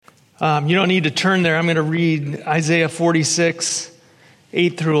You don't need to turn there. I'm going to read Isaiah 46,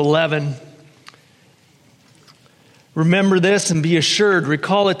 8 through 11. Remember this and be assured.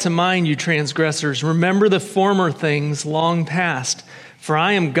 Recall it to mind, you transgressors. Remember the former things long past. For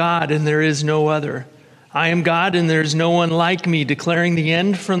I am God and there is no other. I am God and there is no one like me, declaring the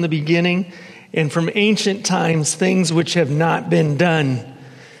end from the beginning and from ancient times things which have not been done,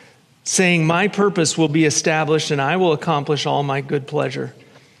 saying, my purpose will be established and I will accomplish all my good pleasure.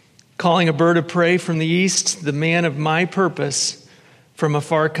 Calling a bird of prey from the east, the man of my purpose from a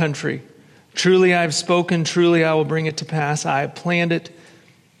far country. Truly I have spoken, truly I will bring it to pass. I have planned it,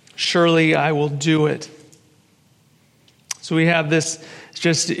 surely I will do it. So we have this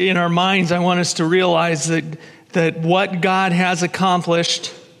just in our minds. I want us to realize that what God has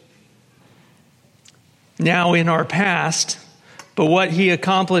accomplished now in our past, but what he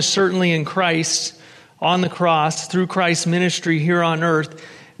accomplished certainly in Christ on the cross through Christ's ministry here on earth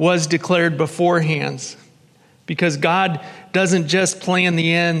was declared beforehand. Because God doesn't just plan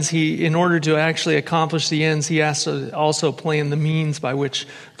the ends. In order to actually accomplish the ends, he has to also plan the means by which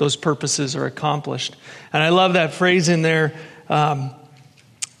those purposes are accomplished. And I love that phrase in there,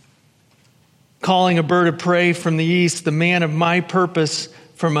 calling a bird of prey from the east, the man of my purpose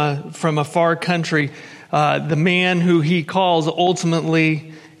from a far country. The man who he calls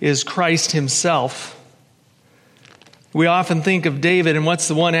ultimately is Christ himself. We often think of David, and what's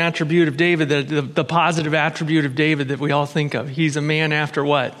the one attribute of David, the positive attribute of David that we all think of? He's a man after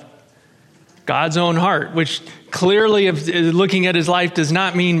what? God's own heart, which clearly, if looking at his life, does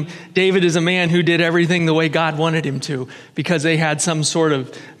not mean David is a man who did everything the way God wanted him to, because they had some sort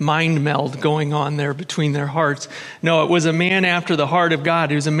of mind meld going on there between their hearts. No, it was a man after the heart of God.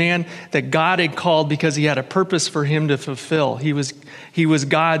 He was a man that God had called because he had a purpose for him to fulfill. He was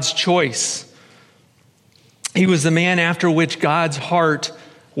God's choice. He was the man after which God's heart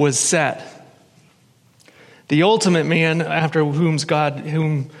was set. The ultimate man after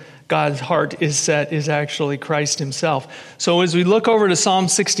whom God's heart is set is actually Christ himself. So as we look over to Psalm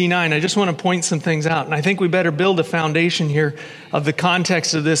 69, I just want to point some things out. And I think we better build a foundation here of the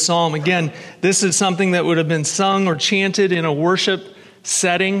context of this psalm. Again, this is something that would have been sung or chanted in a worship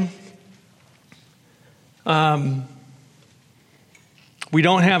setting. We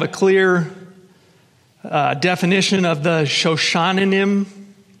don't have a clear definition of the Shoshanim,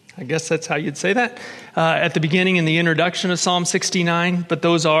 I guess that's how you'd say that, at the beginning in the introduction of Psalm 69, but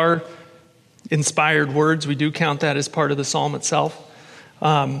those are inspired words. We do count that as part of the psalm itself.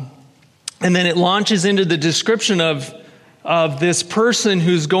 And then it launches into the description of this person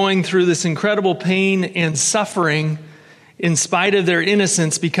who's going through this incredible pain and suffering in spite of their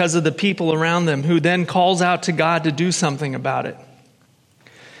innocence because of the people around them, who then calls out to God to do something about it.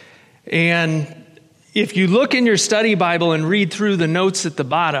 And if you look in your study Bible and read through the notes at the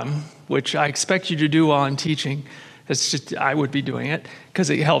bottom, which I expect you to do while I'm teaching, I would be doing it because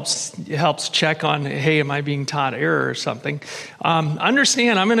it helps check on, hey, am I being taught error or something?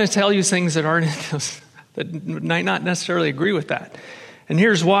 Understand, I'm going to tell you things that aren't that might not necessarily agree with that. And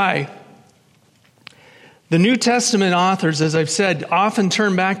here's why. The New Testament authors, as I've said, often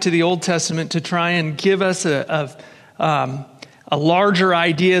turn back to the Old Testament to try and give us a larger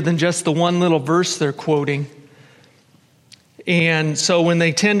idea than just the one little verse they're quoting. And so when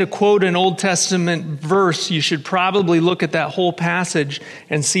they tend to quote an Old Testament verse, you should probably look at that whole passage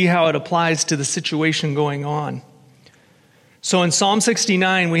and see how it applies to the situation going on. So in Psalm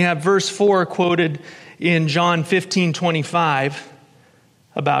 69, we have verse 4 quoted in John 15:25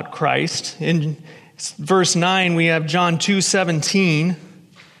 about Christ. In verse 9, we have John 2:17,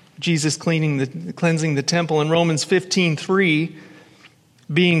 Jesus cleansing the temple. In Romans 15:3,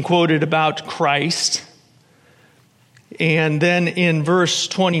 being quoted about Christ. And then in verse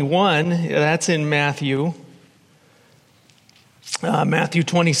 21, that's in Matthew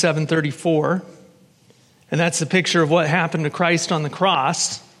 27:34. And that's the picture of what happened to Christ on the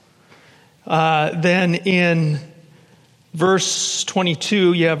cross. Then in verse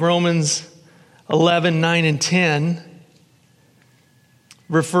 22, you have Romans 11:9 and 10,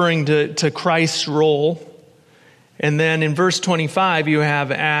 referring to Christ's role. And then in verse 25, you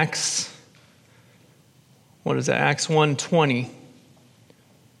have Acts 1:20.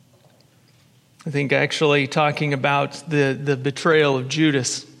 I think actually talking about the betrayal of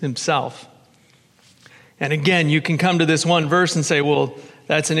Judas himself. And again, you can come to this one verse and say, well,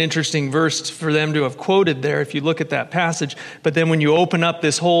 that's an interesting verse for them to have quoted there if you look at that passage. But then when you open up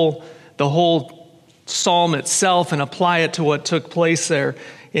the whole psalm itself and apply it to what took place there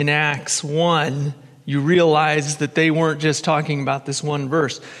in Acts 1, you realize that they weren't just talking about this one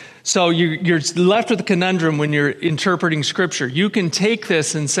verse. So you're left with a conundrum when you're interpreting Scripture. You can take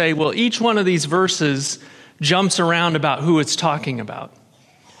this and say, well, each one of these verses jumps around about who it's talking about.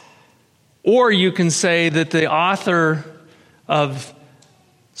 Or you can say that the author of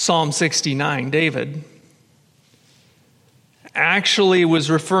Psalm 69, David, actually was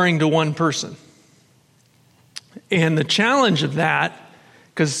referring to one person. And the challenge of that,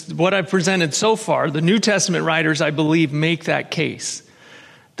 because what I've presented so far, the New Testament writers, I believe, make that case.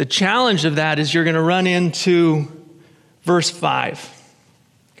 The challenge of that is you're going to run into verse 5.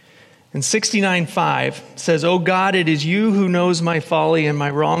 And 69:5 says, "O God, it is you who knows my folly, and my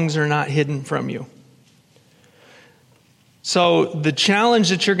wrongs are not hidden from you." So the challenge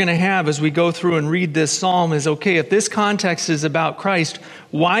that you're going to have as we go through and read this psalm is, okay, if this context is about Christ,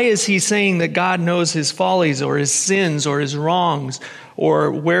 why is he saying that God knows his follies or his sins or his wrongs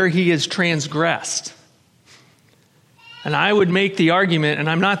or where he has transgressed? And I would make the argument, and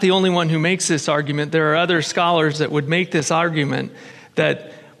I'm not the only one who makes this argument, there are other scholars that would make this argument,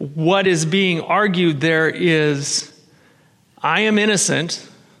 that what is being argued there is, I am innocent,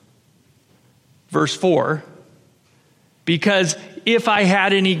 verse 4, because if I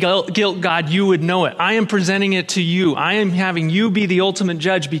had any guilt, God, you would know it. I am presenting it to you. I am having you be the ultimate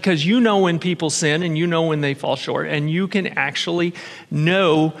judge because you know when people sin and you know when they fall short, and you can actually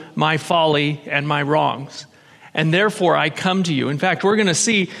know my folly and my wrongs. And therefore, I come to you. In fact, we're going to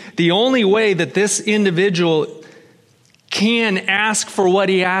see the only way that this individual can ask for what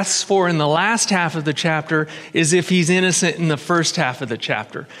he asks for in the last half of the chapter is if he's innocent in the first half of the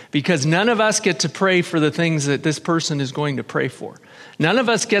chapter. Because none of us get to pray for the things that this person is going to pray for. None of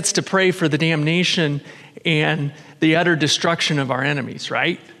us gets to pray for the damnation and the utter destruction of our enemies,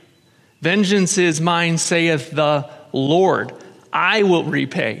 right? Vengeance is mine, saith the Lord. I will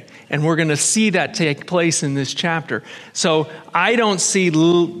repay. And we're going to see that take place in this chapter. So I don't see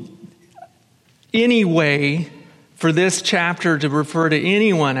any way for this chapter to refer to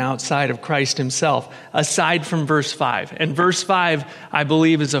anyone outside of Christ himself, aside from verse 5. And verse 5, I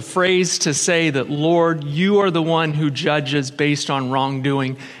believe, is a phrase to say that, Lord, you are the one who judges based on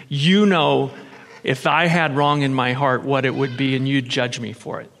wrongdoing. You know, if I had wrong in my heart, what it would be, and you'd judge me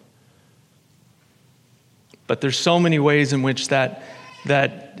for it. But there's so many ways in which that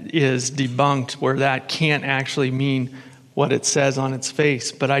is debunked, where that can't actually mean what it says on its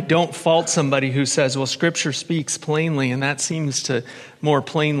face. But I don't fault somebody who says, well, Scripture speaks plainly, and that seems to more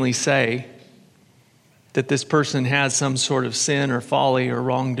plainly say that this person has some sort of sin or folly or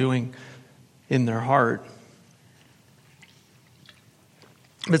wrongdoing in their heart.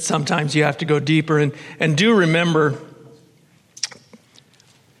 But sometimes you have to go deeper, and do remember,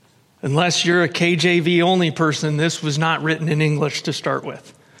 unless you're a KJV only person, this was not written in English to start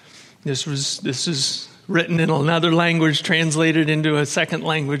with. This is written in another language, translated into a second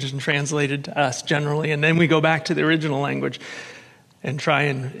language, and translated to us generally. And then we go back to the original language and try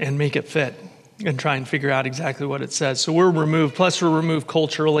and make it fit and try and figure out exactly what it says. So we're removed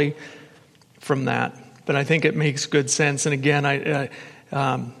culturally from that. But I think it makes good sense. And again,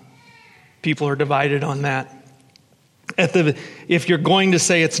 people are divided on that. If you're going to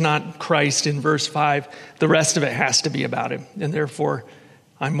say it's not Christ in verse 5, the rest of it has to be about him. And therefore,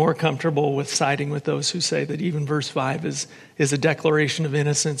 I'm more comfortable with siding with those who say that even verse 5 is a declaration of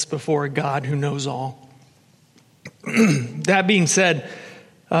innocence before a God who knows all. That being said,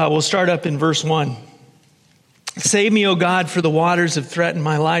 we'll start up in verse 1. Save me, O God, for the waters have threatened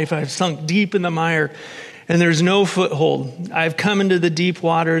my life. I have sunk deep in the mire, and there's no foothold. I have come into the deep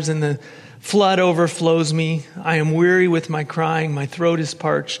waters, and the flood overflows me. I am weary with my crying. My throat is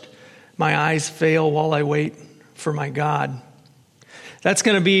parched. My eyes fail while I wait for my God. That's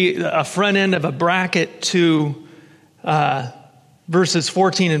going to be a front end of a bracket to verses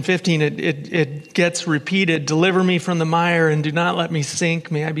 14 and 15. It gets repeated. Deliver me from the mire and do not let me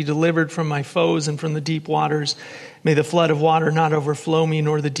sink. May I be delivered from my foes and from the deep waters. May the flood of water not overflow me,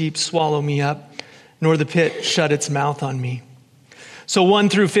 nor the deep swallow me up, nor the pit shut its mouth on me. So 1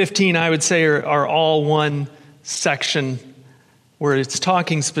 through 15, I would say, are all one section where it's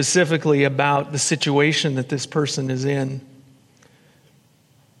talking specifically about the situation that this person is in.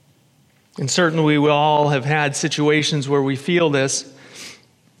 And certainly we all have had situations where we feel this,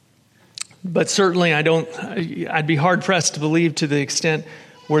 but certainly I'd be hard pressed to believe to the extent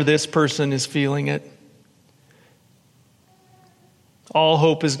where this person is feeling it. All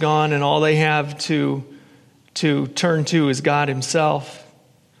hope is gone, and all they have to turn to is God himself.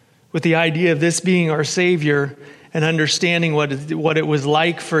 With the idea of this being our Savior and understanding what it was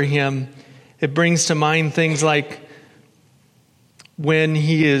like for him, it brings to mind things like when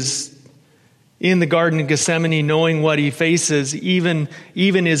he is in the Garden of Gethsemane, knowing what he faces. Even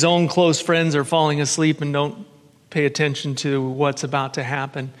his own close friends are falling asleep and don't pay attention to what's about to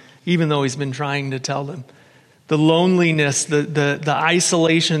happen, even though he's been trying to tell them. The loneliness, the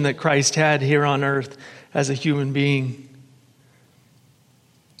isolation that Christ had here on earth as a human being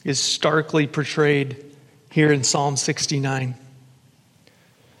is starkly portrayed here in Psalm 69.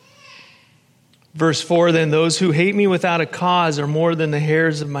 Verse 4, then those who hate me without a cause are more than the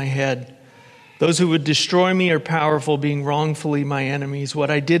hairs of my head. Those who would destroy me are powerful, being wrongfully my enemies.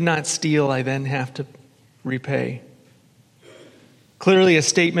 What I did not steal, I then have to repay. Clearly a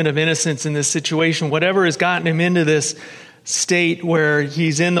statement of innocence in this situation. Whatever has gotten him into this state where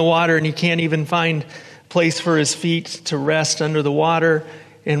he's in the water and he can't even find place for his feet to rest under the water.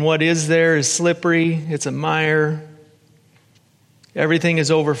 And what is there is slippery. It's a mire. Everything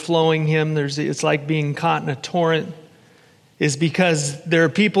is overflowing him. It's like being caught in a torrent. Is because there are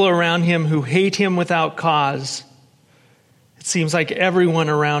people around him who hate him without cause. It seems like everyone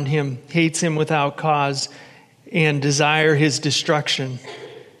around him hates him without cause and desire his destruction,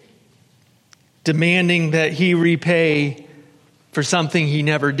 demanding that he repay for something he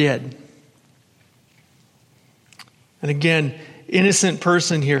never did. And again, innocent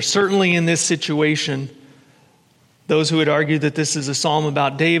person here, certainly in this situation. Those who would argue that this is a psalm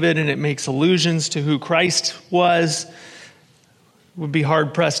about David and it makes allusions to who Christ was would be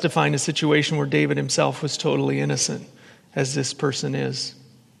hard-pressed to find a situation where David himself was totally innocent, as this person is.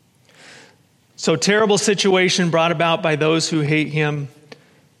 So, terrible situation brought about by those who hate him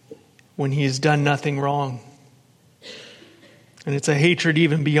when he has done nothing wrong. And it's a hatred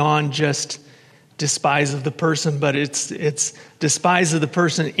even beyond just despise of the person, but it's despise of the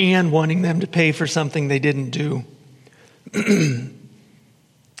person and wanting them to pay for something they didn't do.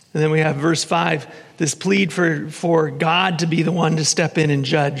 And then we have verse 5, this plead for God to be the one to step in and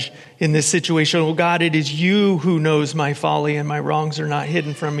judge in this situation. Oh God, it is you who knows my folly and my wrongs are not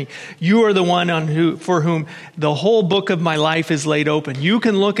hidden from me. You are the one for whom the whole book of my life is laid open. You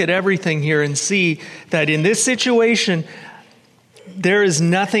can look at everything here and see that in this situation, there is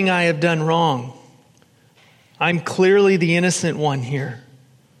nothing I have done wrong. I'm clearly the innocent one here.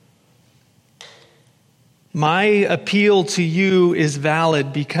 My appeal to you is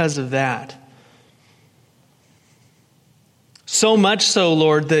valid because of that. So much so,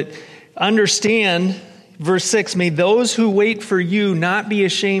 Lord, that understand, verse 6, may those who wait for you not be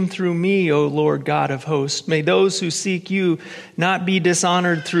ashamed through me, O Lord God of hosts. May those who seek you not be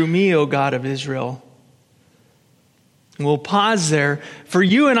dishonored through me, O God of Israel. And we'll pause there. For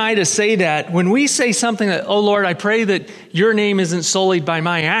you and I to say that, when we say something that, oh Lord, I pray that your name isn't sullied by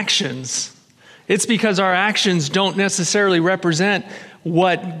my actions, it's because our actions don't necessarily represent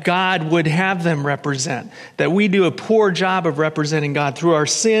what God would have them represent. That we do a poor job of representing God. Through our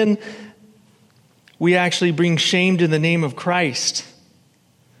sin, we actually bring shame to the name of Christ.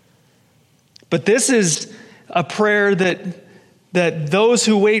 But this is a prayer that those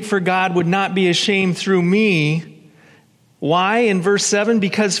who wait for God would not be ashamed through me. Why? In verse 7,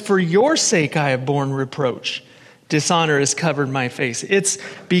 because for your sake I have borne reproach. Dishonor has covered my face. It's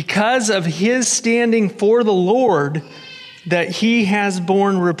because of his standing for the Lord that he has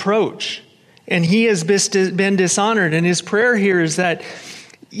borne reproach. And he has been dishonored. And his prayer here is that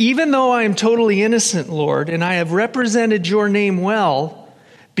even though I am totally innocent, Lord, and I have represented your name well,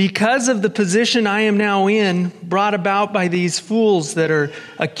 because of the position I am now in, brought about by these fools that are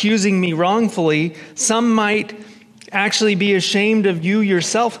accusing me wrongfully, some might actually be ashamed of you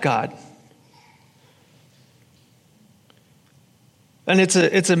yourself, God. And it's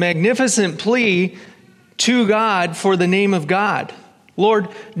a magnificent plea to God for the name of God. Lord,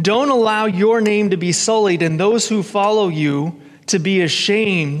 don't allow your name to be sullied and those who follow you to be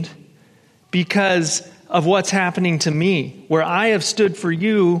ashamed because of what's happening to me. Where I have stood for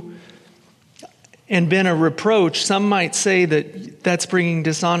you and been a reproach, some might say that that's bringing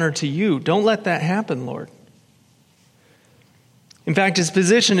dishonor to you. Don't let that happen, Lord. In fact, his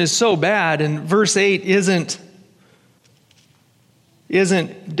position is so bad, and verse 8 isn't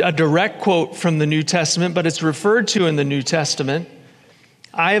a direct quote from the New Testament, but it's referred to in the New Testament.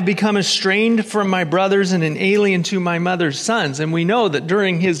 I have become estranged from my brothers and an alien to my mother's sons. And we know that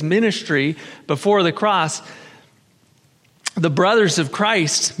during his ministry before the cross, the brothers of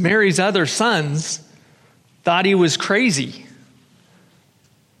Christ, Mary's other sons, thought he was crazy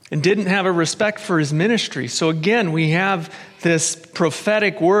and didn't have a respect for his ministry. So again, we have this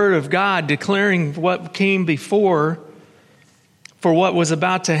prophetic word of God declaring what came before for what was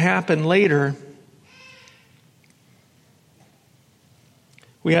about to happen later.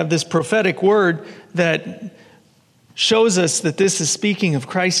 We have this prophetic word that shows us that this is speaking of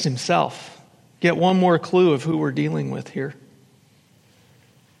Christ himself. get one more clue of who we're dealing with here.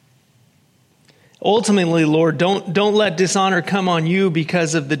 Ultimately, Lord, don't let dishonor come on you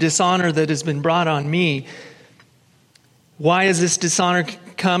because of the dishonor that has been brought on me. Why has this dishonor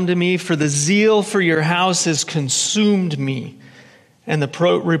come to me? For the zeal for your house has consumed me, and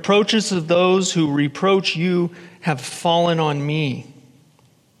the reproaches of those who reproach you have fallen on me.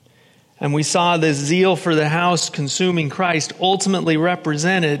 And we saw this zeal for the house consuming Christ ultimately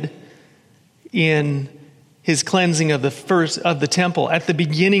represented in his cleansing of the temple at the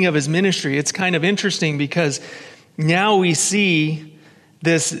beginning of his ministry. It's kind of interesting because now we see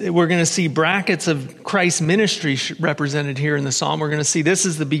this, we're going to see brackets of Christ's ministry represented here in the psalm. We're going to see this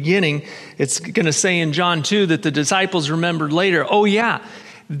is the beginning. It's going to say in John 2 that the disciples remembered later, oh yeah,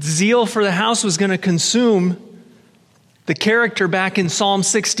 zeal for the house was going to consume the character back in Psalm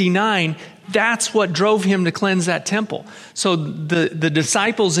 69. That's what drove him to cleanse that temple. So the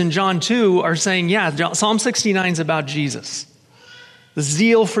disciples in John 2 are saying, yeah, Psalm 69 is about Jesus. The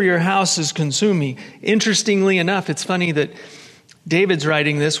zeal for your house is consuming. Interestingly enough, it's funny that David's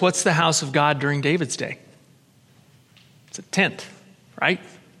writing this. What's the house of God during David's day? It's a tent, right?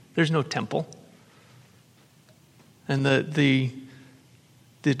 There's no temple. And the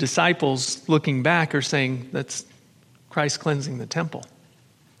disciples looking back are saying that's Christ cleansing the temple.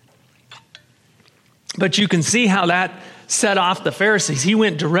 But you can see how that set off the Pharisees. He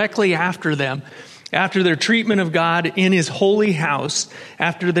went directly after them, after their treatment of God in his holy house,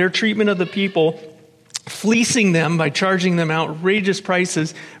 after their treatment of the people, fleecing them by charging them outrageous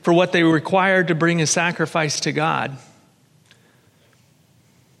prices for what they were required to bring a sacrifice to God.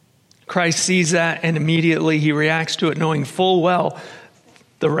 Christ sees that, and immediately he reacts to it, knowing full well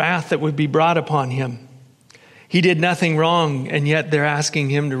the wrath that would be brought upon him. He did nothing wrong, and yet they're asking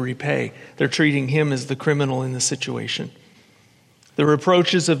him to repay. They're treating him as the criminal in the situation. The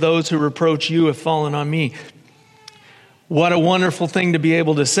reproaches of those who reproach you have fallen on me. What a wonderful thing to be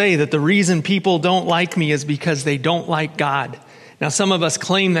able to say, that the reason people don't like me is because they don't like God. Now, some of us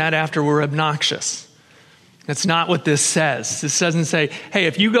claim that after we're obnoxious. That's not what this says. This doesn't say, hey,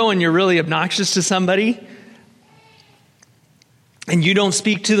 if you go and you're really obnoxious to somebody and you don't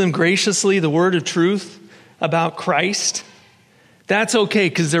speak to them graciously the word of truth about Christ, that's okay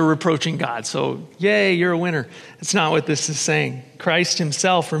because they're reproaching God. So, yay, you're a winner. That's not what this is saying. Christ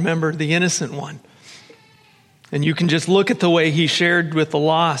himself, remember, the innocent one. And you can just look at the way he shared with the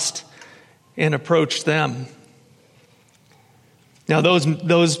lost and approached them. Now,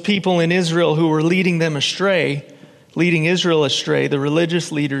 those people in Israel who were leading Israel astray, the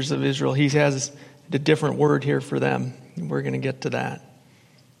religious leaders of Israel, he has a different word here for them. We're going to get to that.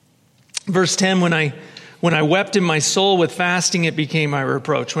 Verse 10, when I wept in my soul with fasting, it became my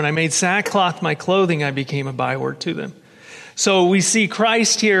reproach. When I made sackcloth my clothing, I became a byword to them. So we see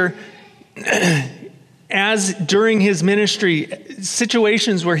Christ here as during his ministry,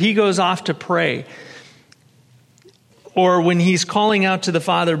 situations where he goes off to pray, or when he's calling out to the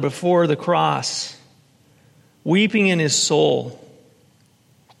Father before the cross, weeping in his soul,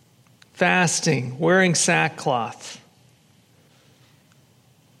 fasting, wearing sackcloth.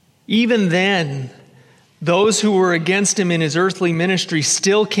 Even then, those who were against him in his earthly ministry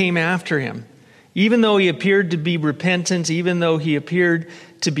still came after him. Even though he appeared to be repentant, even though he appeared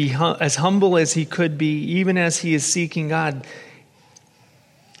to be as humble as he could be, even as he is seeking God,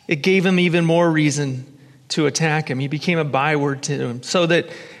 it gave him even more reason to attack him. He became a byword to him. So that,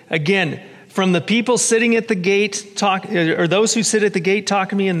 again, from the people sitting at the gate, or those who sit at the gate talk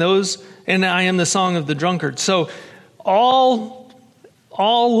to me, and I am the song of the drunkard. So all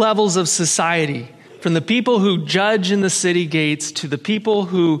levels of society, from the people who judge in the city gates to the people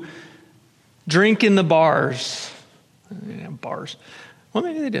who drink in the bars. Bars. Well,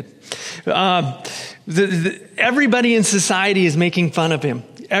 maybe they did. Everybody in society is making fun of him.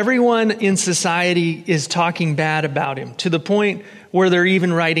 Everyone in society is talking bad about him, to the point where they're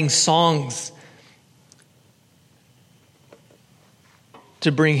even writing songs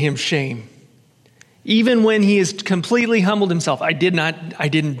to bring him shame. Even when he has completely humbled himself. I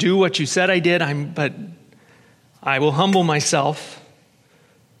didn't do what you said I did, but I will humble myself.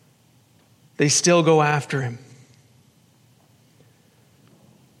 They still go after him.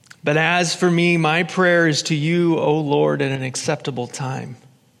 But as for me, my prayer is to you, O Lord, at an acceptable time.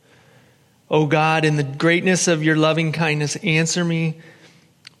 O God, in the greatness of your loving kindness, answer me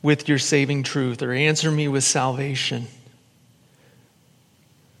with your saving truth, or answer me with salvation.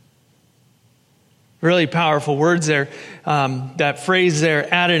 Really powerful words there. That phrase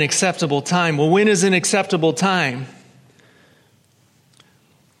there, at an acceptable time. Well, when is an acceptable time?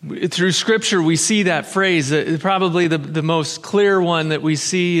 Through Scripture, we see that phrase. Probably the most clear one that we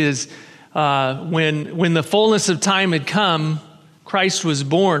see is when the fullness of time had come, Christ was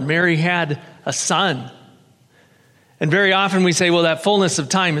born. Mary had a son. And very often we say, well, that fullness of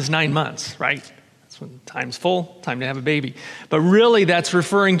time is 9 months, right? That's when time's full, time to have a baby. But really that's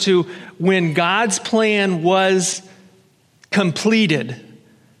referring to when God's plan was completed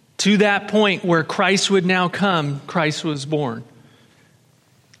to that point where Christ would now come, Christ was born.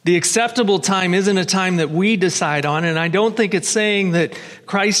 The acceptable time isn't a time that we decide on, and I don't think it's saying that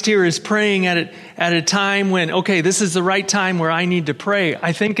Christ here is praying at a time when, okay, this is the right time where I need to pray.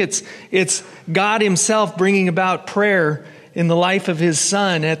 I think it's God himself bringing about prayer in the life of his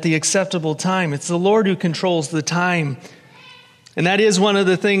son at the acceptable time. It's the Lord who controls the time. And that is one of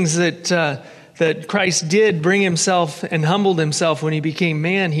the things that Christ did, bring himself and humbled himself when he became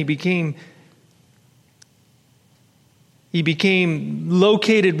man. He became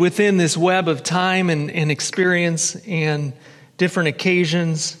located within this web of time and experience and different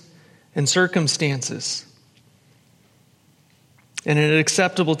occasions and circumstances. And at an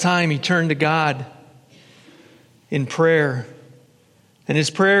acceptable time, he turned to God in prayer. And his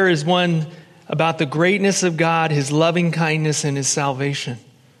prayer is one about the greatness of God, his loving kindness, and his salvation.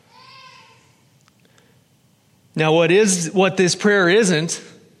 Now, what this prayer isn't,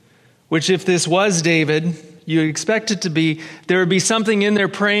 which if this was David, you expect it to be, there would be something in there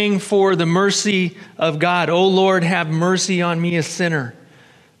praying for the mercy of God. Oh Lord, have mercy on me, a sinner.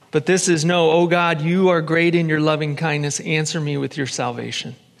 But this is no, oh God, you are great in your loving kindness. Answer me with your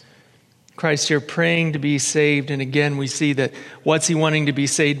salvation. Christ here praying to be saved. And again, we see that what's he wanting to be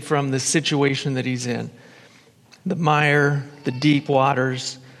saved from? The situation that he's in. The mire, the deep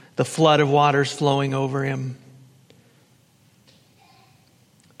waters, the flood of waters flowing over him.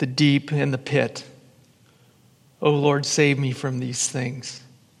 The deep and the pit. Oh Lord, save me from these things.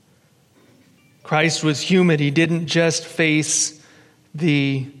 Christ was human. He didn't just face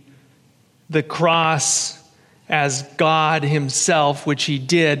the cross as God himself, which he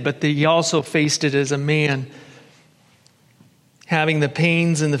did, but he also faced it as a man, having the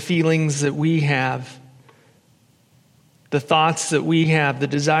pains and the feelings that we have, the thoughts that we have, the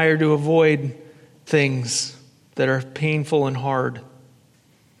desire to avoid things that are painful and hard.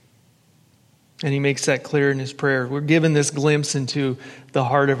 And he makes that clear in his prayer. We're given this glimpse into the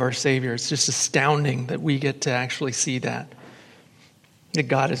heart of our Savior. It's just astounding that we get to actually see that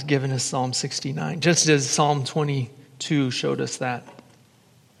God has given us Psalm 69, just as Psalm 22 showed us that.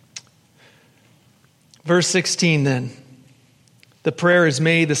 Verse 16 then. The prayer is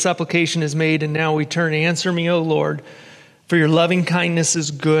made, the supplication is made, and now we turn. Answer me, O Lord, for your loving kindness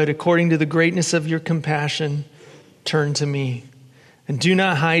is good. According to the greatness of your compassion, turn to me. And do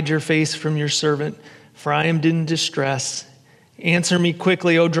not hide your face from your servant, for I am in distress. Answer me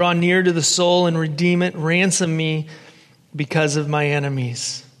quickly, O draw near to the soul and redeem it. Ransom me because of my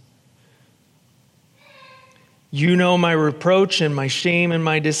enemies. You know my reproach and my shame and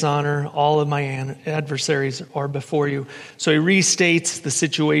my dishonor. All of my adversaries are before you. So he restates the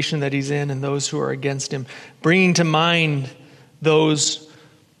situation that he's in and those who are against him, bringing to mind those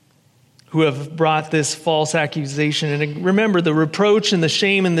who have brought this false accusation. And remember, the reproach and the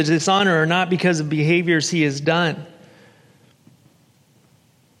shame and the dishonor are not because of behaviors he has done.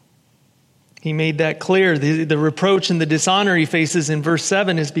 He made that clear. The reproach and the dishonor he faces in verse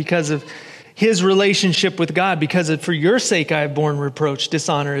 7 is because of his relationship with God. Because of, for your sake I have borne reproach,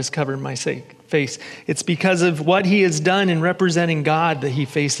 dishonor has covered my face. It's because of what he has done in representing God that he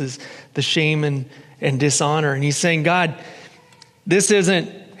faces the shame and dishonor. And he's saying, God, this isn't,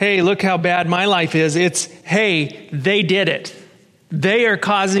 hey, look how bad my life is. It's, hey, they did it. They are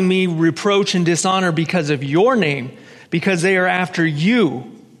causing me reproach and dishonor because of your name, because they are after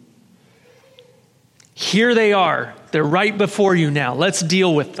you. Here they are. They're right before you now. Let's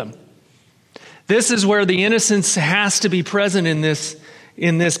deal with them. This is where the innocence has to be present in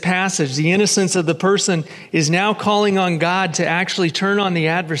this passage. The innocence of the person is now calling on God to actually turn on the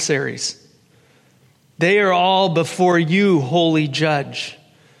adversaries. They are all before you, holy judge.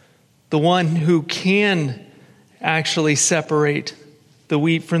 The one who can actually separate the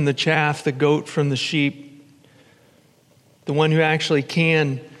wheat from the chaff, the goat from the sheep. The one who actually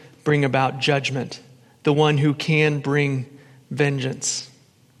can bring about judgment. The one who can bring vengeance.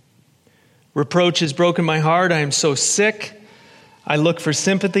 Reproach has broken my heart. I am so sick. I looked for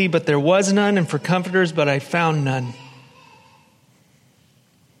sympathy, but there was none, and for comforters, but I found none.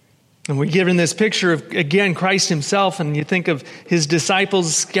 And we're given this picture of, again, Christ himself, and you think of his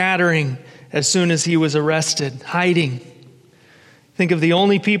disciples scattering as soon as he was arrested, hiding. Think of the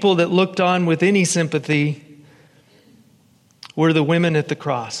only people that looked on with any sympathy were the women at the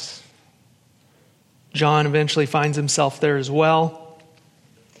cross. John eventually finds himself there as well.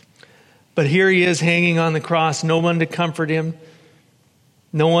 But here he is hanging on the cross, no one to comfort him,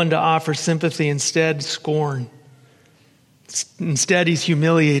 no one to offer sympathy, instead scorn. Instead he's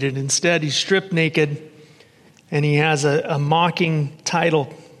humiliated, instead he's stripped naked, and he has a mocking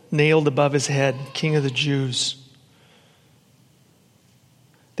title nailed above his head, King of the Jews.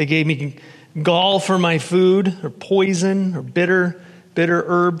 They gave me gall for my food, or poison, or bitter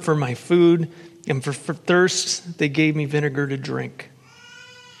herb for my food, and for thirst they gave me vinegar to drink.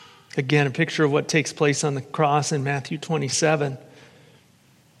 Again, a picture of what takes place on the cross in Matthew 27.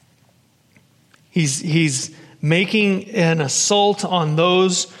 He's making an assault on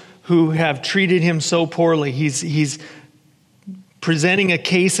those who have treated him so poorly. He's presenting a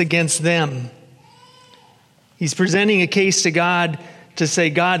case against them. He's presenting a case to God to say,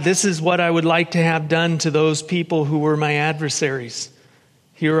 God, this is what I would like to have done to those people who were my adversaries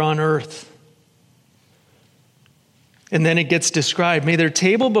here on earth. And then it gets described, may their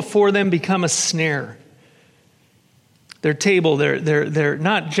table before them become a snare. Their table, they're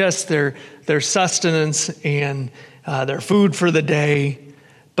not just their sustenance and their food for the day,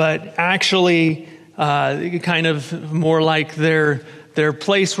 but actually kind of more like their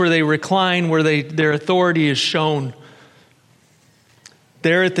place where they recline, where their authority is shown.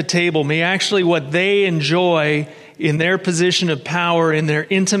 There at the table, may actually what they enjoy in their position of power, in their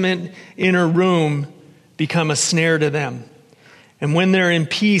intimate inner room, become a snare to them. And when they're in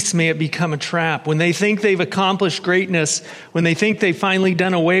peace, may it become a trap. When they think they've accomplished greatness, when they think they've finally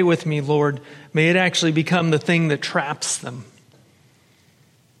done away with me, Lord, may it actually become the thing that traps them.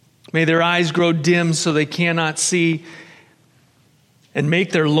 May their eyes grow dim so they cannot see, and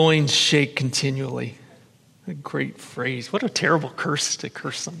make their loins shake continually. A great phrase. What a terrible curse to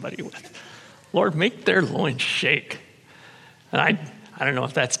curse somebody with. Lord, make their loins shake. And I don't know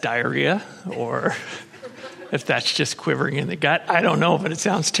if that's diarrhea or if that's just quivering in the gut. I don't know, but it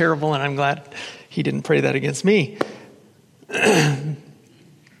sounds terrible, and I'm glad he didn't pray that against me.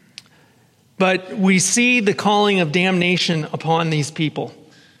 But we see the calling of damnation upon these people,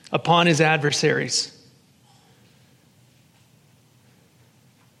 upon his adversaries,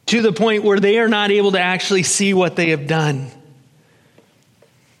 to the point where they are not able to actually see what they have done.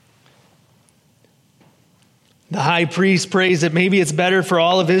 The high priest prays that maybe it's better for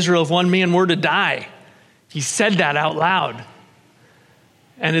all of Israel if one man were to die. He said that out loud.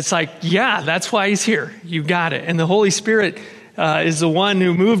 And it's like, yeah, that's why he's here. You got it. And the Holy Spirit is the one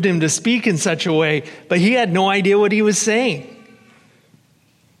who moved him to speak in such a way, but he had no idea what he was saying.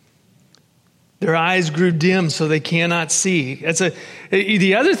 Their eyes grew dim so they cannot see.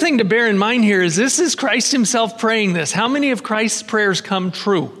 The other thing to bear in mind here is this is Christ himself praying this. How many of Christ's prayers come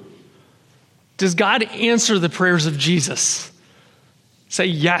true? Does God answer the prayers of Jesus? Say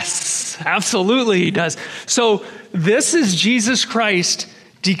yes, absolutely he does. So this is Jesus Christ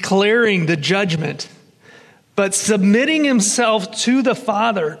declaring the judgment, but submitting himself to the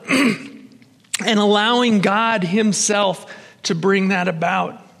Father and allowing God himself to bring that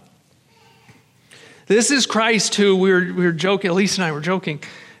about. This is Christ who we were joking, Elise and I were joking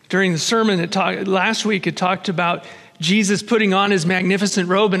during the sermon. Last week it talked about Jesus putting on his magnificent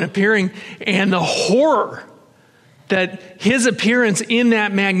robe and appearing, and the horror that his appearance in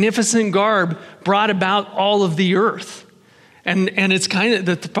that magnificent garb brought about all of the earth. And it's kind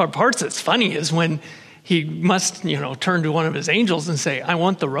of, the parts that's funny is when he must, turn to one of his angels and say, I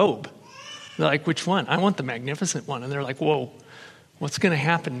want the robe. They're like, which one? I want the magnificent one. And they're like, whoa, what's going to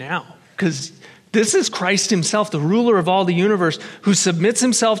happen now? Because this is Christ himself, the ruler of all the universe, who submits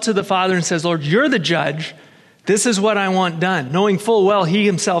himself to the Father and says, Lord, you're the judge. This is what I want done, knowing full well he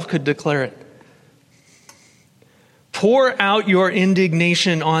himself could declare it. Pour out your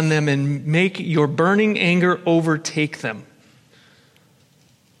indignation on them and make your burning anger overtake them.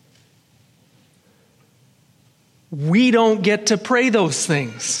 We don't get to pray those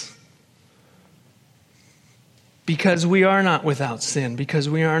things because we are not without sin, because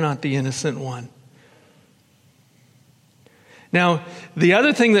we are not the innocent one. Now, the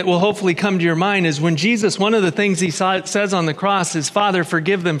other thing that will hopefully come to your mind is when Jesus, one of the things he says on the cross is, Father,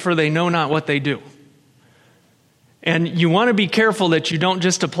 forgive them, for they know not what they do. And you want to be careful that you don't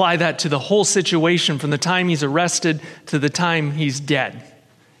just apply that to the whole situation from the time he's arrested to the time he's dead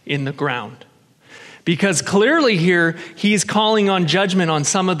in the ground. Because clearly here, he's calling on judgment on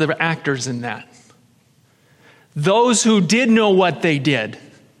some of the actors in that. Those who did know what they did.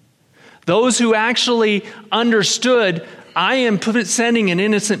 Those who actually understood, I am sending an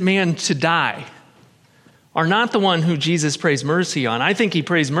innocent man to die, are not the one who Jesus prays mercy on. I think he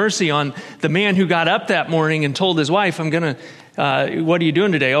prays mercy on the man who got up that morning and told his wife, what are you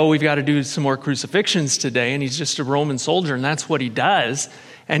doing today? Oh, we've got to do some more crucifixions today. And he's just a Roman soldier, and that's what he does.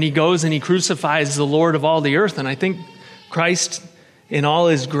 and he goes and he crucifies the Lord of all the earth. And I think Christ, in all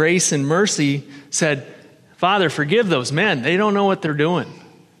his grace and mercy, said, Father, forgive those men. They don't know what they're doing.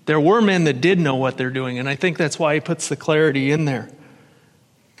 There were men that did know what they're doing, and I think that's why he puts the clarity in there.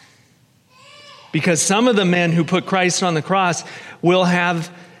 Because some of the men who put Christ on the cross will have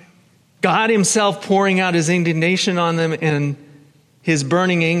God himself pouring out his indignation on them, and his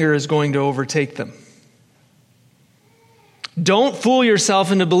burning anger is going to overtake them. Don't fool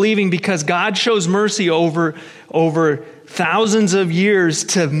yourself into believing because God shows mercy over thousands of years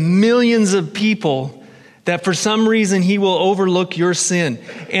to millions of people that for some reason he will overlook your sin.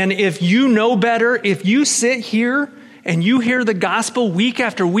 And if you know better, if you sit here and you hear the gospel week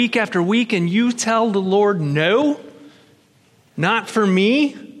after week after week and you tell the Lord, no, not for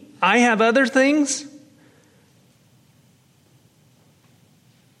me, I have other things,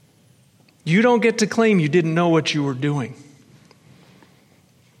 you don't get to claim you didn't know what you were doing.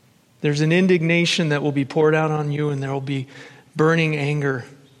 There's an indignation that will be poured out on you, and there will be burning anger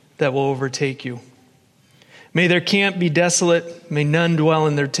that will overtake you. May their camp be desolate. May none dwell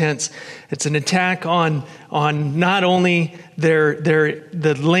in their tents. It's an attack on not only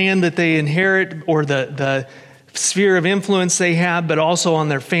the land that they inherit or the sphere of influence they have, but also on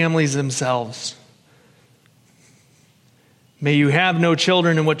their families themselves. May you have no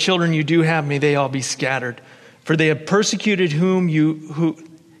children, and what children you do have, may they all be scattered. For they have persecuted him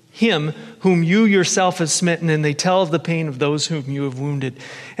whom you yourself have smitten, and they tell of the pain of those whom you have wounded.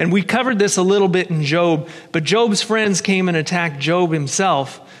 And we covered this a little bit in Job, but Job's friends came and attacked Job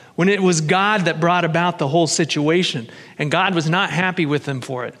himself when it was God that brought about the whole situation, and God was not happy with them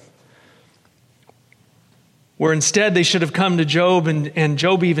for it. Where instead they should have come to Job, and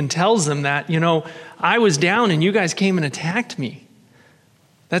Job even tells them that, I was down and you guys came and attacked me.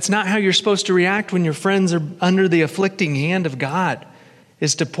 That's not how you're supposed to react when your friends are under the afflicting hand of God,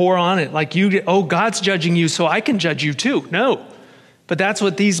 is to pour on it like God's judging you, so I can judge you too. No, but that's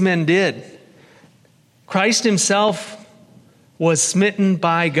what these men did. Christ himself was smitten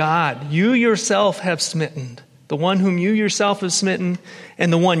by God. You yourself have smitten, the one whom you yourself have smitten,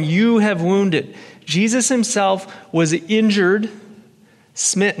 and the one you have wounded. Jesus himself was injured,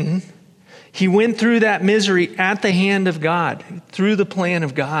 smitten. He went through that misery at the hand of God, through the plan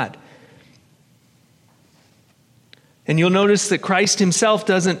of God. And you'll notice that Christ himself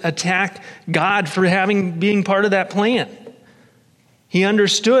doesn't attack God for being part of that plan. He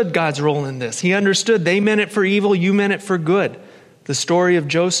understood God's role in this. He understood they meant it for evil, you meant it for good. The story of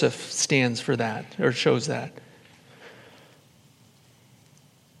Joseph stands for that, or shows that.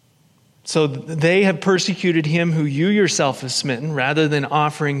 So they have persecuted him who you yourself have smitten, rather than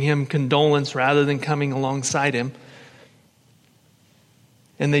offering him condolence, rather than coming alongside him.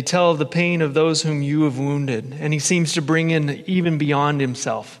 And they tell of the pain of those whom you have wounded. And he seems to bring in even beyond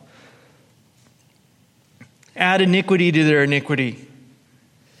himself. Add iniquity to their iniquity.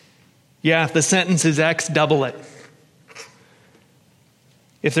 Yeah, if the sentence is X, double it.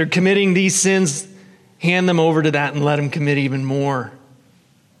 If they're committing these sins, hand them over to that and let them commit even more.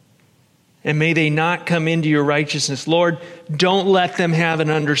 And may they not come into your righteousness. Lord, don't let them have an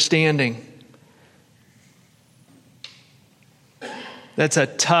understanding. That's a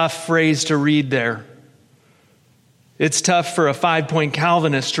tough phrase to read there. It's tough for a 5-point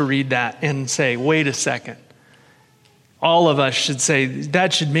Calvinist to read that and say, wait a second. All of us should say,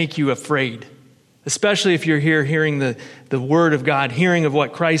 that should make you afraid. Especially if you're here hearing the word of God, hearing of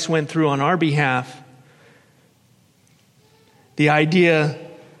what Christ went through on our behalf. The idea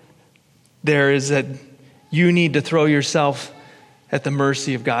there is that you need to throw yourself at the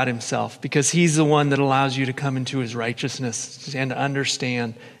mercy of God himself, because he's the one that allows you to come into his righteousness and to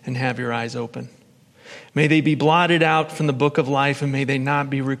understand and have your eyes open. May they be blotted out from the book of life, and may they not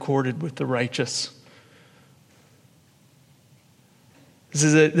be recorded with the righteous.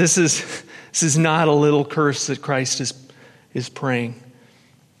 This is not a little curse that Christ is praying.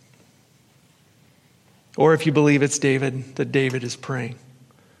 Or if you believe it's David, that David is praying.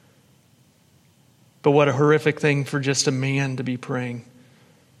 But what a horrific thing for just a man to be praying.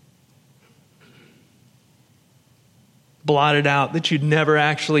 Blotted out, that you'd never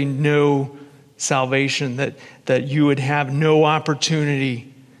actually know salvation, that you would have no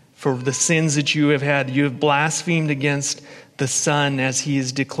opportunity for the sins that you have had. You have blasphemed against the Son as he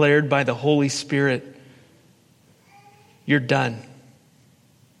is declared by the Holy Spirit. You're done.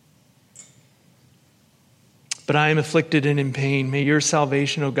 But I am afflicted and in pain. May your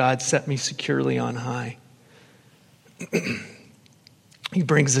salvation, O God, set me securely on high. He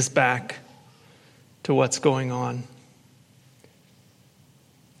brings us back to what's going on.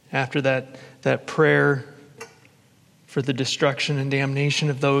 After that prayer for the destruction and damnation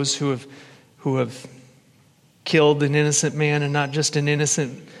of those who have killed an innocent man, and not just an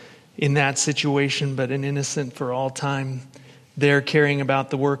innocent in that situation, but an innocent for all time. They're caring about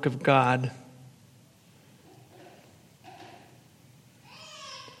the work of God.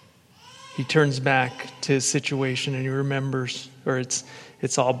 He turns back to his situation and he remembers, or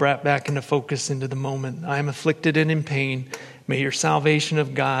it's all brought back into focus into the moment. I am afflicted and in pain. May your salvation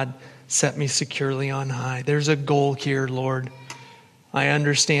of God set me securely on high. There's a goal here, Lord. I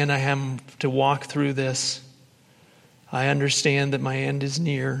understand I have to walk through this. I understand that my end is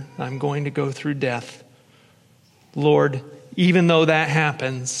near. I'm going to go through death. Lord, even though that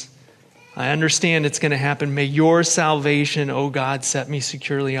happens, I understand it's going to happen. May your salvation, O God, set me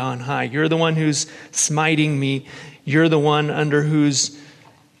securely on high. You're the one who's smiting me. You're the one under whose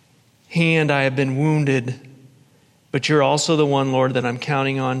hand I have been wounded. But you're also the one, Lord, that I'm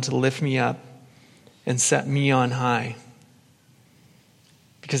counting on to lift me up and set me on high.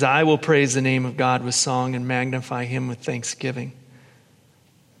 Because I will praise the name of God with song and magnify him with thanksgiving.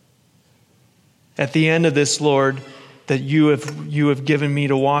 At the end of this, Lord, that you have given me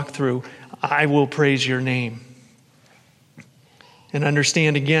to walk through, I will praise your name. And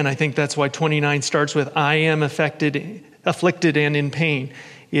understand again, I think that's why 29 starts with, I am afflicted and in pain,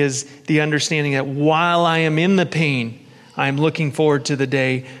 is the understanding that while I am in the pain, I'm looking forward to the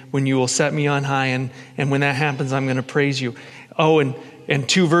day when you will set me on high, and when that happens, I'm going to praise you. Oh, and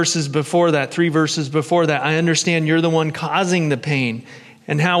 2 verses before that, 3 verses before that, I understand you're the one causing the pain,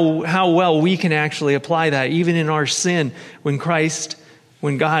 and how well we can actually apply that, even in our sin, when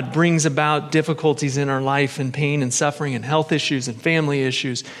God brings about difficulties in our life and pain and suffering and health issues and family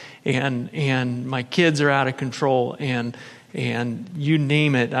issues, and my kids are out of control, and you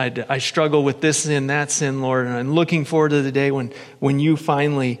name it. I struggle with this sin, that sin, Lord, and I'm looking forward to the day when you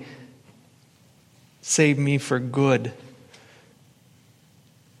finally save me for good,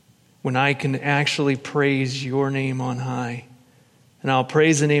 when I can actually praise your name on high. And I'll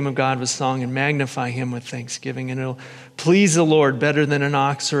praise the name of God with song and magnify him with thanksgiving. And it'll please the Lord better than an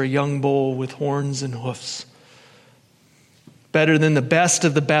ox or a young bull with horns and hoofs. Better than the best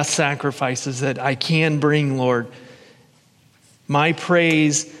of the best sacrifices that I can bring, Lord. My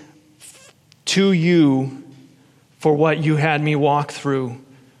praise to you for what you had me walk through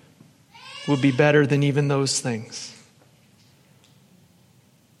would be better than even those things.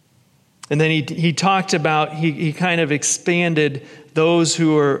 And then he talked about, he kind of expanded those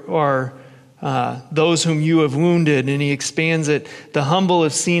who are those whom you have wounded, and he expands it. The humble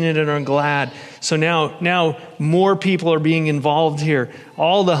have seen it and are glad. So now more people are being involved here.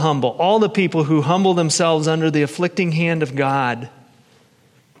 All the humble, all the people who humble themselves under the afflicting hand of God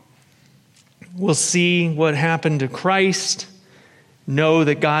will see what happened to Christ, know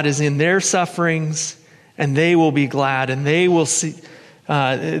that God is in their sufferings, and they will be glad, and they will see.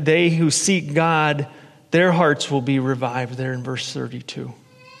 They who seek God, their hearts will be revived, there in verse 32.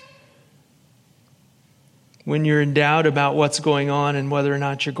 When you're in doubt about what's going on and whether or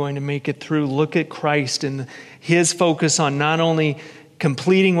not you're going to make it through, look at Christ and his focus on not only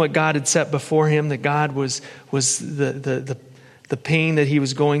completing what God had set before him, that God was the pain that he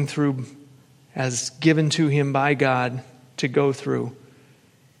was going through as given to him by God to go through.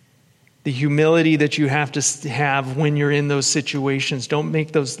 The humility that you have to have when you're in those situations. Don't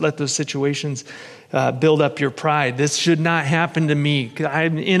let those situations build up your pride. This should not happen to me.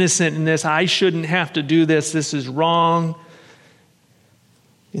 I'm innocent in this. I shouldn't have to do this. This is wrong.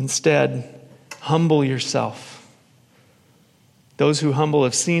 Instead, humble yourself. Those who humble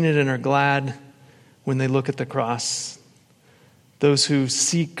have seen it and are glad when they look at the cross. Those who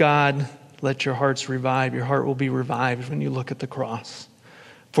seek God, let your hearts revive. Your heart will be revived when you look at the cross.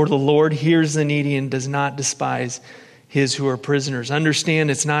 For the Lord hears the needy and does not despise his who are prisoners.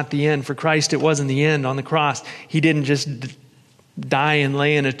 Understand, it's not the end. For Christ, it wasn't the end on the cross. He didn't just die and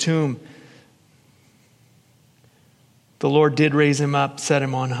lay in a tomb. The Lord did raise him up, set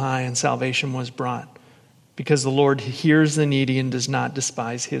him on high, and salvation was brought. Because the Lord hears the needy and does not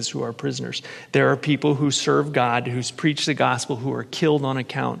despise his who are prisoners. There are people who serve God, who preach the gospel, who are killed on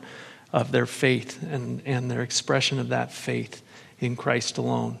account of their faith and their expression of that faith in Christ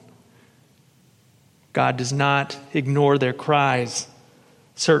alone. God does not ignore their cries.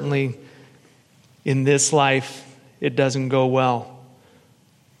 Certainly, in this life, it doesn't go well.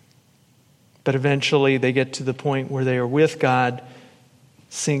 But eventually, they get to the point where they are with God,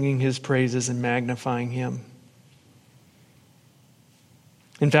 singing his praises and magnifying him.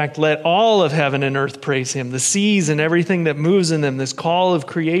 In fact, let all of heaven and earth praise him, the seas and everything that moves in them, this call of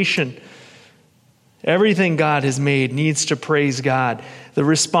creation. Everything God has made needs to praise God. The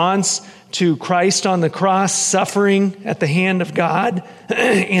response to Christ on the cross, suffering at the hand of God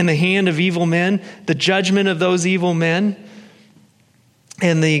and the hand of evil men, the judgment of those evil men,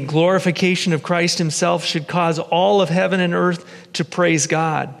 and the glorification of Christ himself should cause all of heaven and earth to praise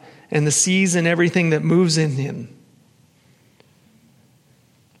God, and the seas and everything that moves in him.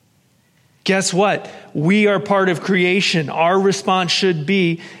 Guess what? We are part of creation. Our response should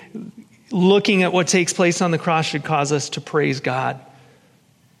be, looking at what takes place on the cross should cause us to praise God.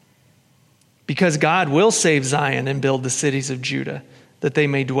 Because God will save Zion and build the cities of Judah, that they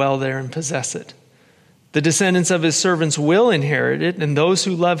may dwell there and possess it. The descendants of his servants will inherit it, and those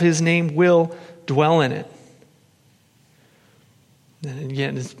who love his name will dwell in it. And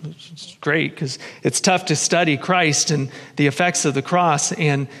again, it's great because it's tough to study Christ and the effects of the cross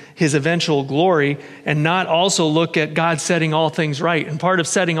and his eventual glory and not also look at God setting all things right. And part of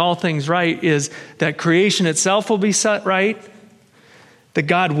setting all things right is that creation itself will be set right, that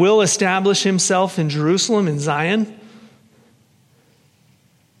God will establish himself in Jerusalem, in Zion,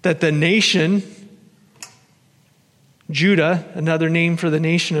 that the nation, Judah, another name for the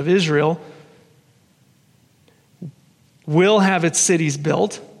nation of Israel, will have its cities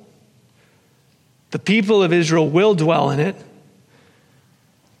built. The people of Israel will dwell in it.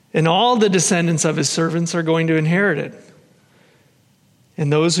 And all the descendants of his servants are going to inherit it.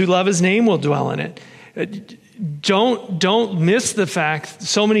 And those who love his name will dwell in it. Don't miss the fact,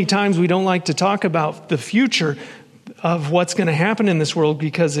 so many times we don't like to talk about the future of what's going to happen in this world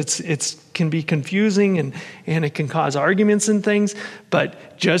because it can be confusing and it can cause arguments and things.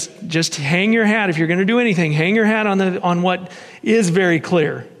 But just hang your hat. If you're going to do anything, hang your hat on what is very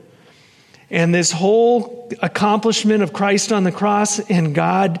clear. And this whole accomplishment of Christ on the cross and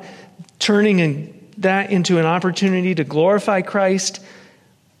God turning that into an opportunity to glorify Christ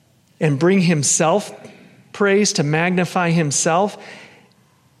and bring himself praise, to magnify himself.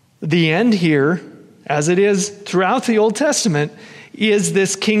 The end here, as it is throughout the Old Testament, is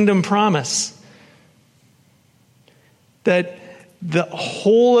this kingdom promise that the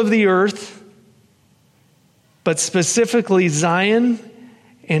whole of the earth, but specifically Zion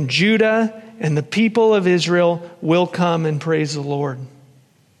and Judah and the people of Israel, will come and praise the Lord.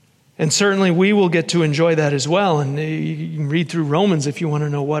 And certainly we will get to enjoy that as well. And you can read through Romans if you want to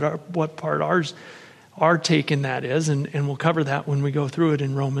know what part our take in that is, and we'll cover that when we go through it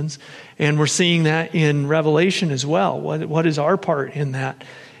in Romans. And we're seeing that in Revelation as well. What is our part in that,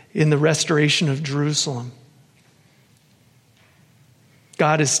 in the restoration of Jerusalem?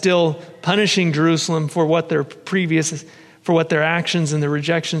 God is still punishing Jerusalem for what their actions and the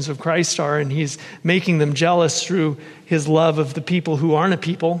rejections of Christ are, and he's making them jealous through his love of the people who aren't a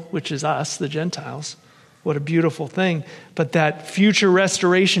people, which is us, the Gentiles. What a beautiful thing. But that future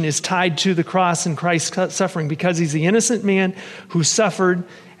restoration is tied to the cross and Christ's suffering, because he's the innocent man who suffered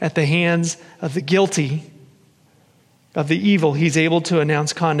at the hands of the guilty, of the evil. He's able to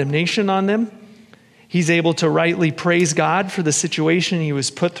announce condemnation on them. He's able to rightly praise God for the situation he was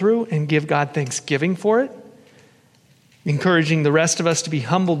put through and give God thanksgiving for it, encouraging the rest of us to be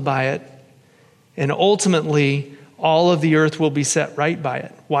humbled by it. And ultimately, all of the earth will be set right by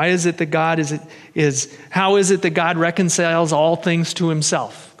it. Why is it that how is it that God reconciles all things to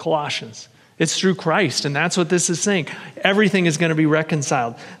himself? Colossians. It's through Christ, and that's what this is saying. Everything is going to be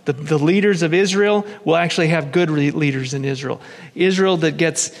reconciled. The leaders of Israel will actually have good leaders in Israel. Israel that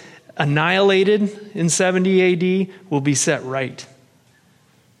gets annihilated in 70 AD will be set right.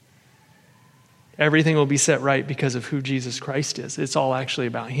 Everything will be set right because of who Jesus Christ is. It's all actually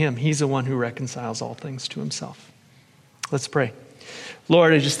about him. He's the one who reconciles all things to himself. Let's pray.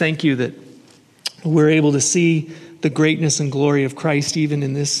 Lord, I just thank you that we're able to see the greatness and glory of Christ even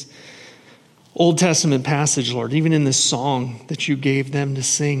in this Old Testament passage, Lord, even in this song that you gave them to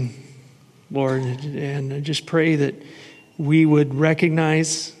sing, Lord. And I just pray that we would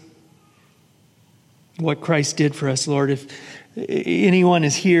recognize what Christ did for us, Lord. If anyone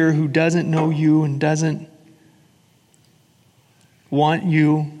is here who doesn't know you and doesn't want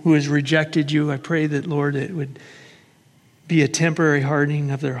you, who has rejected you, I pray that, Lord, it would be a temporary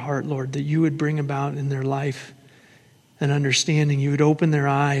hardening of their heart, Lord, that you would bring about in their life an understanding. You would open their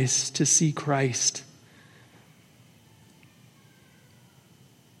eyes to see Christ.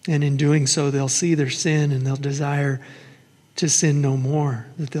 And in doing so, they'll see their sin and they'll desire to sin no more,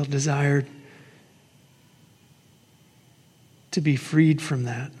 that they'll desire to be freed from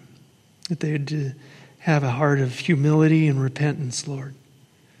that they would have a heart of humility and repentance, Lord.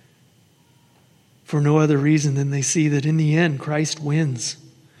 For no other reason than they see that in the end, Christ wins.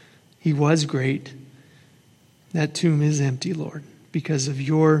 He was great. That tomb is empty, Lord, because of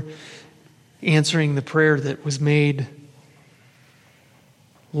your answering the prayer that was made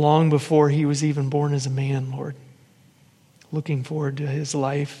long before he was even born as a man, Lord. Looking forward to his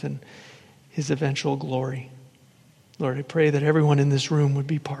life and his eventual glory. Lord, I pray that everyone in this room would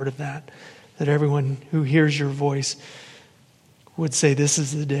be part of that everyone who hears your voice would say, this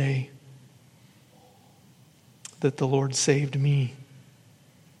is the day that the Lord saved me.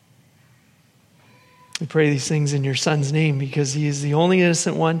 We pray these things in your Son's name because he is the only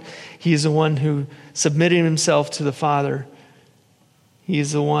innocent one. He is the one who submitted himself to the Father. He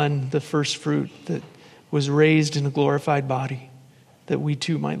is the one, the first fruit that was raised in a glorified body, that we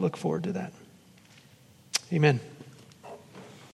too might look forward to that. Amen.